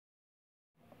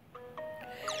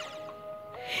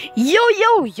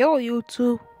Yo,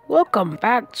 YouTube. Welcome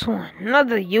back to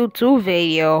another YouTube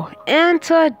video. And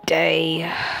today,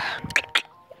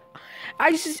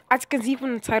 as you can see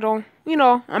from the title,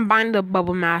 I'm buying the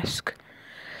bubble mask.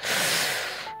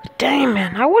 Dang,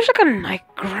 man, I wish I could,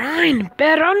 grind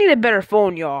better. I need a better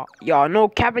phone, y'all. No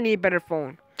cap, I need a better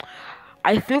phone.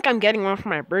 I think I'm getting one for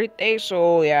my birthday,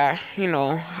 so yeah,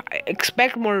 I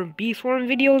expect more Beast Form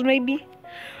videos, maybe.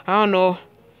 I don't know.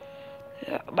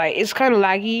 It's kind of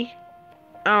laggy.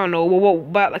 I don't know,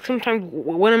 but sometimes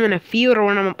when I'm in a field or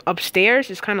when I'm upstairs,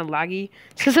 it's kind of laggy.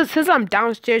 Since I'm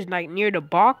downstairs, near the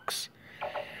box,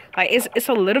 it's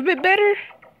a little bit better.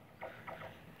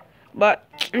 But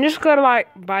I'm just gonna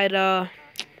buy the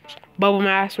bubble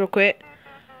mask real quick.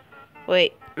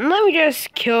 Wait, let me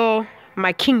just kill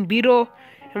my king beetle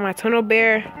and my tunnel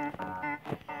bear.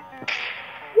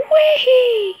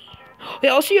 Wee! Wait,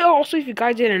 also, if you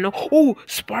guys didn't know,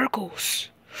 Sparkles.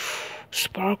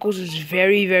 Sparkles is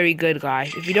very, very good,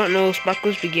 guys. If you don't know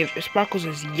Sparkles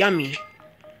is yummy.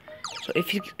 So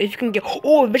if you can get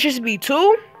vicious bee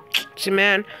too, see,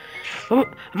 man,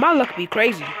 my luck be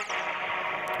crazy.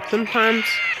 Sometimes,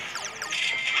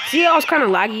 see, I was kind of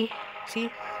laggy. See,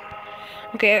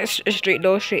 okay, it's straight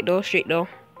though.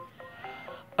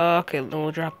 Okay, then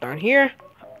we'll drop down here.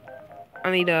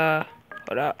 I need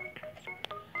hold up.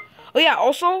 Oh yeah,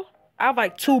 also I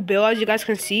have 2 bill, as you guys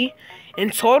can see. In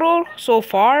total, so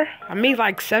far, I made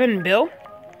 7 bill.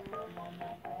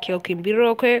 Kill King Beetle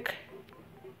real quick.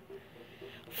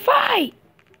 Fight!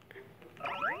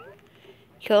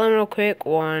 Kill him real quick.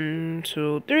 1,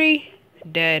 2, 3.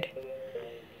 Dead.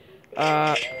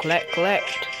 Collect.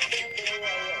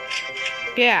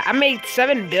 Yeah, I made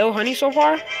 7 bill, honey, so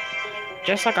far.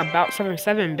 Just about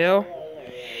 7 bill.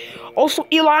 Also,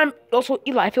 Eli,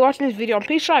 if you're watching this video, I'm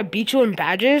pretty sure I beat you in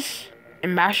badges.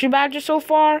 In mastery badges so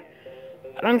far.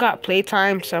 I don't got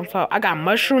playtime, so I got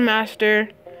Mushroom Master,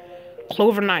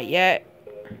 Clover not yet.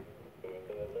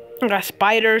 I got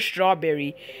Spider,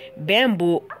 Strawberry,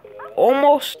 Bamboo,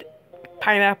 almost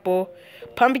Pineapple,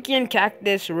 Pumpkin,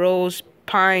 Cactus, Rose,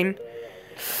 Pine.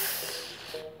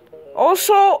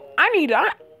 Also, I've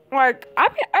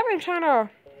been trying to.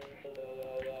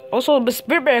 Also, the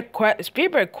Spirit Bear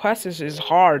Quest is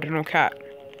hard, no cap.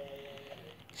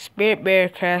 Spirit Bear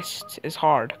Quest is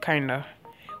hard, kinda.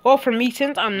 Well, for me,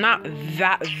 since I'm not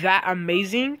that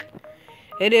amazing,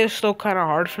 it is still kind of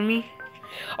hard for me.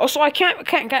 Also, I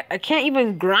can't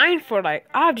even grind for I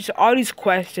have just all these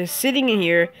quests just sitting in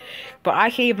here, but I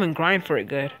can't even grind for it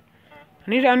good. I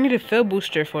need a field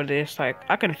booster for this. I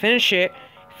can finish it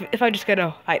if I just get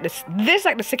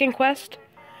the second quest,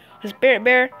 the Spirit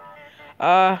Bear.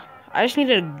 I just need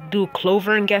to do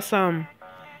Clover and get some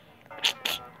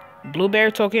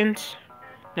Blueberry tokens,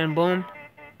 then boom.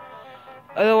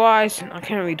 Otherwise, I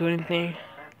can't really do anything.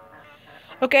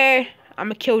 Okay, I'm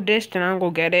gonna kill this, then I'm gonna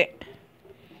go get it.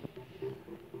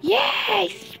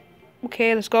 Yes!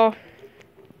 Okay, let's go.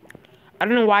 I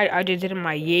don't know why I just did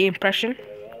my yay impression.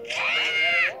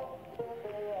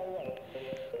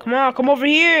 Come on, come over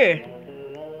here.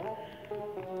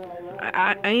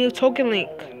 I need a token link.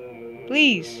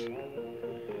 Please.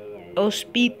 It'll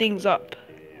speed things up.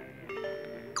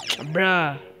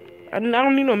 Bruh. I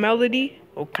don't need no melody.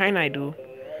 Oh, kinda I do.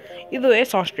 Either way,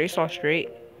 it's all straight.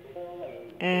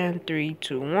 And 3,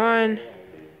 2, 1.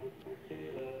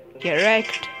 Get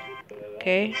wrecked.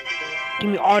 Okay. Give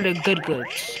me all the good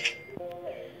goods.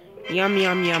 Yum.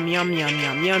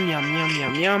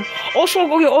 Also,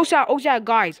 yeah,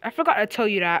 guys, I forgot to tell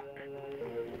you that.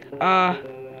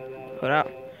 Hold up.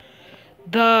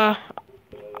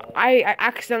 I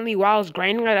accidentally, while I was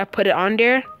grinding it, I put it on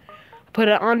there,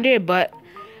 but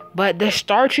the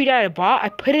star tree that I bought, I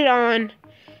put it on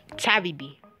Tabby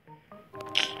Bee.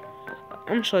 I'm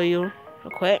gonna show you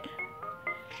real quick.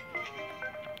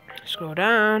 Scroll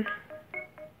down.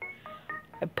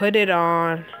 I put it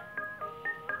on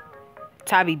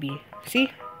Tabby Bee. See?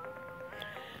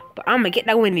 But I'm gonna get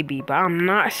that Winnie Bee. But I'm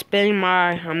not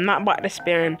about to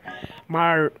spend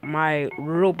my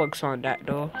Robux on that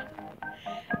though.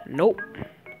 Nope.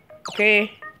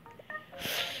 Okay.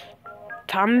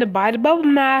 Time to buy the bubble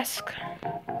mask.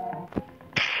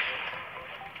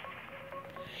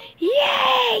 Yay!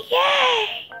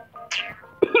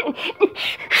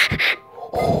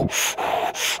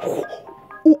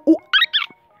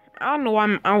 I don't know why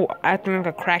I'm acting like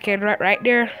a crackhead right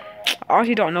there. I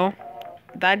honestly don't know.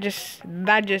 That just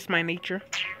my nature.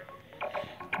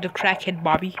 The crackhead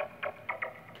Bobby.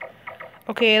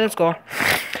 Okay, let's go.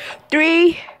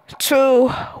 3, 2,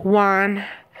 1.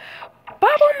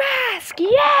 Bubble mask!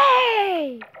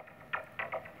 Yay!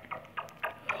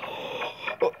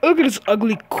 Look at this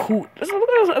ugly coot. Look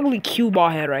at at this ugly cue ball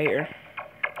head right here.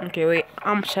 Okay, wait.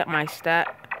 I'm set my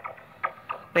stat.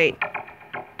 Wait.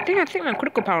 I think my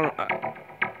critical power.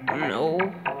 No.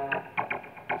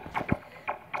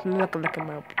 Look at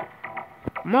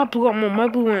my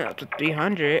blue went up to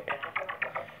 300.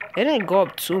 It didn't go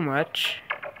up too much.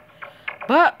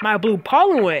 But my blue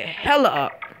pollen went hella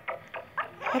up.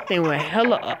 That thing went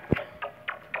hella up.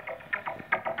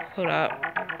 Hold up.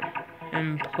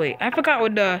 And wait, I forgot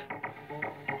what the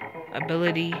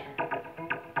ability.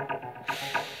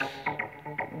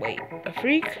 Wait, a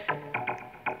freak?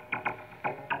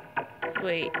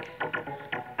 Wait.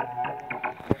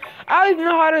 I don't even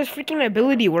know how this freaking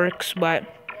ability works, but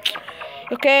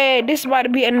okay, this is about to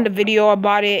be the end of the video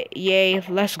about it. Yay,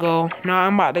 let's go. Now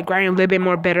I'm about to grind a little bit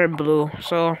more better in blue.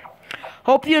 So,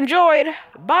 hope you enjoyed.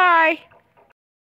 Bye.